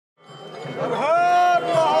छह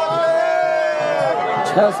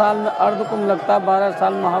साल में अर्ध कुंभ लगता है, 12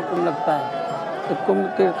 साल महाकुंभ लगता है। तो कुंभ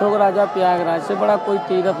तीर्थों का राजा प्रयागराज से बड़ा कोई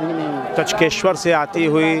तीर्थ ही नहीं है। तचकेश्वर से आती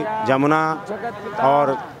हुई यमुना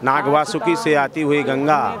और नागवासुकी से आती हुई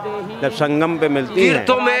गंगा जब संगम पे मिलती है,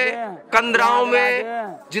 तीर्थों में, कंदराओं में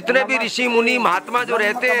जितने भी ऋषि मुनि महात्मा जो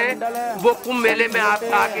रहते हैं वो कुंभ मेले में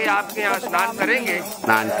आके आपके यहाँ स्नान करेंगे।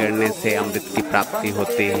 स्नान करने से अमृत की प्राप्ति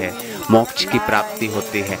होती है, मोक्ष की प्राप्ति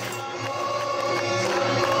होती है।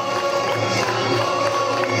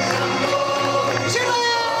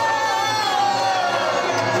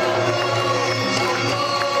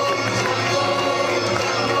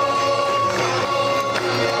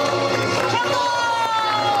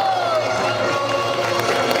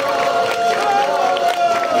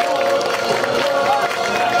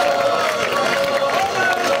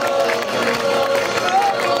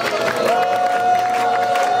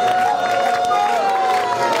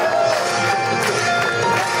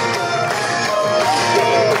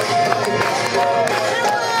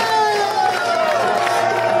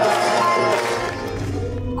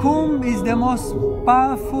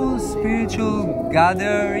 Powerful spiritual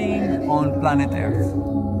gathering on planet Earth.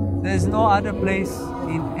 There's no other place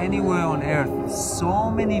in anywhere on Earth.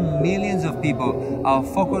 So many millions of people are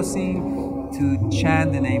focusing to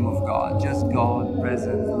chant the name of God. Just God,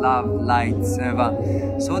 presence, love, light, seva.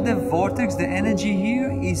 So the vortex, the energy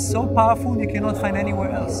here is so powerful you cannot find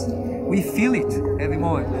anywhere else. We feel it every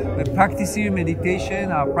moment. We practice here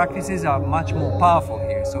meditation. Our practices are much more powerful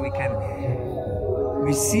here. So we can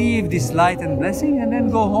receive this light and blessing and then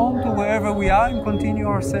go home to wherever we are and continue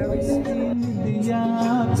our service.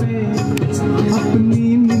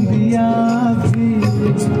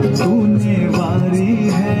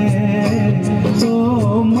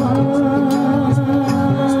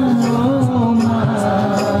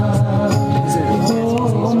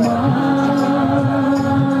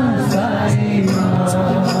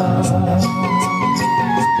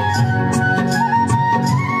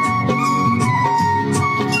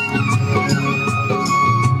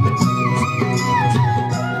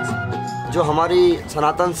 जो हमारी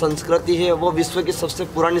सनातन संस्कृति है वो विश्व की सबसे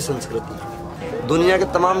पुरानी संस्कृति है। दुनिया के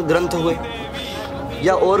तमाम ग्रंथ हुए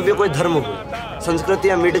या और भी कोई धर्म हुए,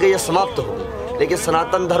 संस्कृतियाँ मिट गई या समाप्त हो गई, लेकिन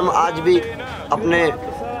सनातन धर्म आज भी अपने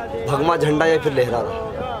भगवा झंडा या फिर लहरा रहा है,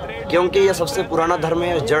 क्योंकि यह सबसे पुराना धर्म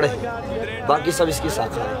है, जड़ है, बाकी सब इसकी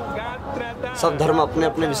शाखा है। सब धर्म अपने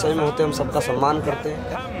अपने विषय में होते हैं, हम सबका सम्मान करते हैं।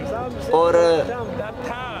 और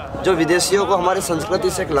जो विदेशियों को हमारी संस्कृति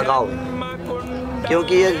से एक लगाव है,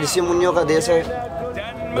 क्योंकि ये ऋषि मुनियों का देश है,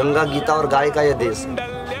 गंगा गीता और गाय का ये देश है।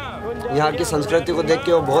 यहाँ की संस्कृति को देख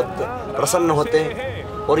के वो बहुत प्रसन्न होते हैं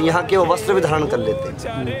और यहाँ के वो वस्त्र भी धारण कर लेते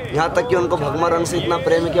हैं। यहाँ तक कि उनको भगवा रंग से इतना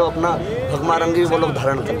प्रेम है कि वो अपना भगवा रंग भी वो लोग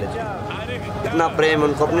धारण कर लेते हैं। इतना प्रेम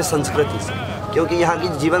उनको अपनी संस्कृति से, क्योंकि यहाँ की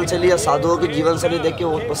जीवन शैली या साधुओं की जीवन शैली देख के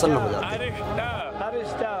वो बहुत प्रसन्न हो जाते हैं।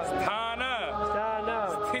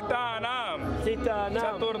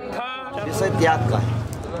 विषय त्याग का है,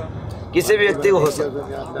 किसी भी व्यक्ति को हो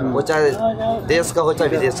सकता है, वो चाहे देश का हो चाहे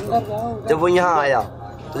विदेश का। जब वो यहाँ आया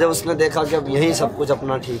तो जब उसने देखा कि अब यहीं सब कुछ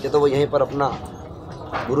अपना ठीक है, तो वो यहीं पर अपना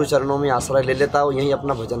गुरु चरणों में आश्रय ले लेता है, वो यहीं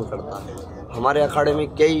अपना भजन करता है। हमारे अखाड़े में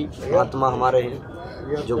कई महात्मा हमारे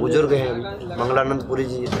हैं जो बुजुर्ग हैं, मंगलानंदपुरी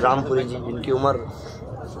जी, रामपुरी जी, जिनकी उम्र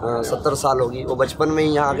 70 साल होगी। वो बचपन में ही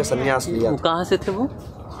यहाँ आके संन्यास लिया। कहाँ से थे वो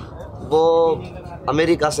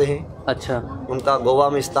अमेरिका से हैं। अच्छा। उनका गोवा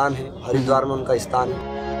में स्थान है, हरिद्वार में उनका स्थान है।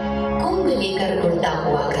 कुंभ लेकर उड़ता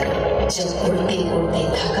हुआ कर जब उड़ते उड़ते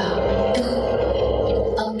थका तो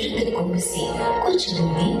अमृत कुंभ से कुछ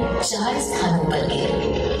बूंदें 4 स्थानों पर गिरी।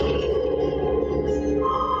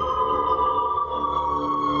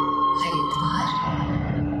 हरिद्वार,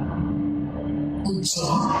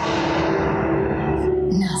 उज्जैन,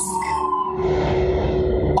 नासिक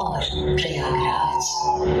और Prayagraj.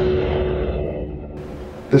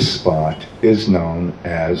 This spot is known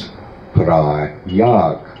as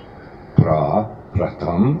Prayagraj. Pra,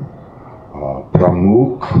 Pratham,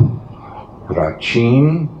 Pramukh, Prachin,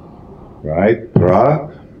 right? Pra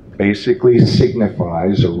basically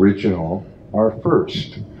signifies original or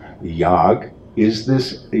first. Yag is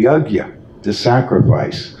this yagya, the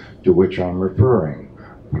sacrifice to which I'm referring.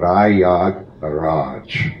 Prayagraj,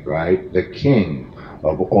 right? The king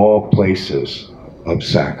of all places of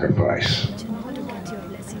sacrifice.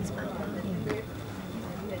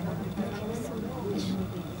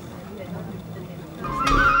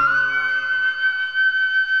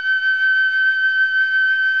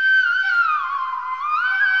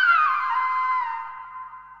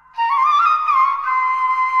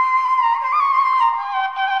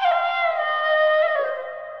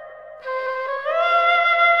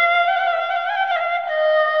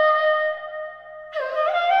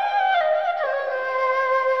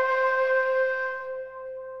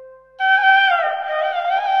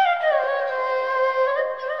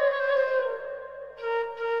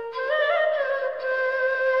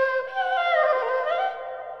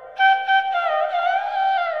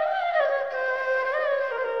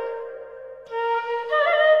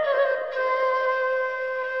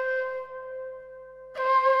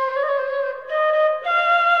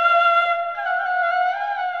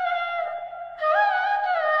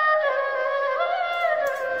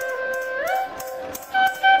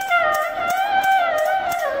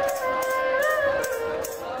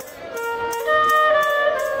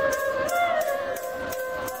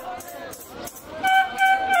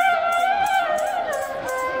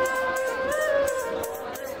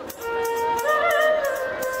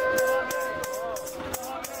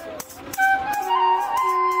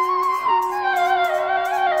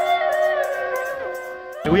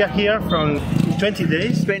 We are here from 20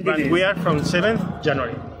 days, 20 but days. we are from 7th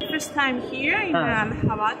January. First time here in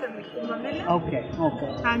Allahabad and Kumbh Mela. Okay.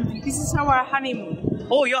 And this is our honeymoon.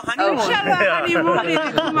 Oh, your honeymoon. Honeymoon in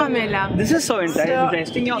Kumbh Mela. This is so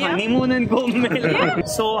interesting. Your honeymoon in Kumbh Mela. Yeah.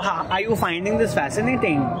 So, are you finding this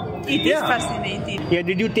fascinating? It is fascinating. Yeah.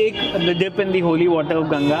 Did you take the dip in the holy water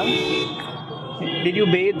of Ganga? Did you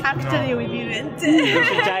bathe? Actually, we didn't. You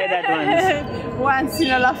should try that once. Once in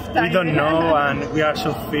a lifetime. We don't know, and we are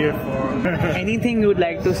so fearful. Anything you would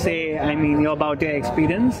like to say, about your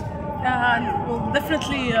experience? We'll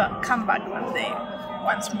definitely come back one day.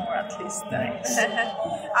 Once more at least. Nice.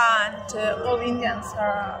 And all Indians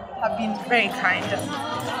have been very kind.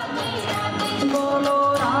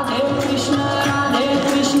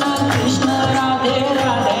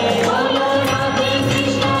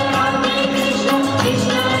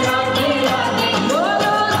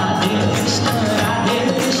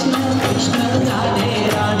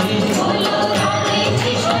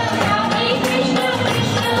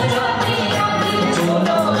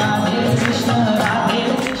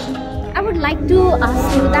 To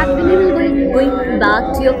ask you that when you will going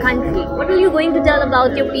back to your country, what are you going to tell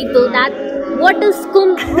about your people that what is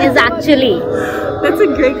Kumbh is actually? That's a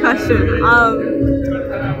great question. I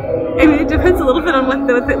mean, it depends a little bit on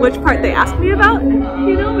which part they ask me about,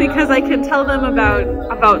 because I can tell them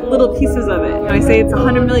about little pieces of it. I say it's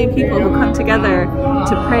 100 million people who come together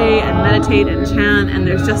to pray and meditate and chant, and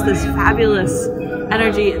there's just this fabulous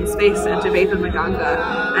energy and space and to bathe in the Ganga,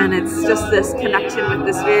 and it's just this connection with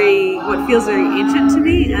this what feels very ancient to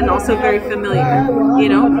me and also very familiar.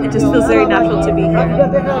 It just feels very natural to be here.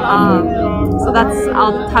 So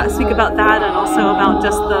I'll speak about that, and also about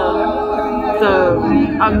just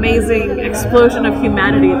the amazing explosion of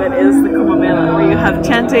humanity that is the Kumbh Mela, where you have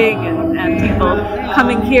chanting and people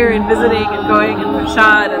coming here and visiting and going and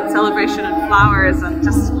prashad and celebration and flowers and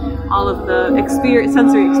just all of the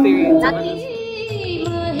sensory experience.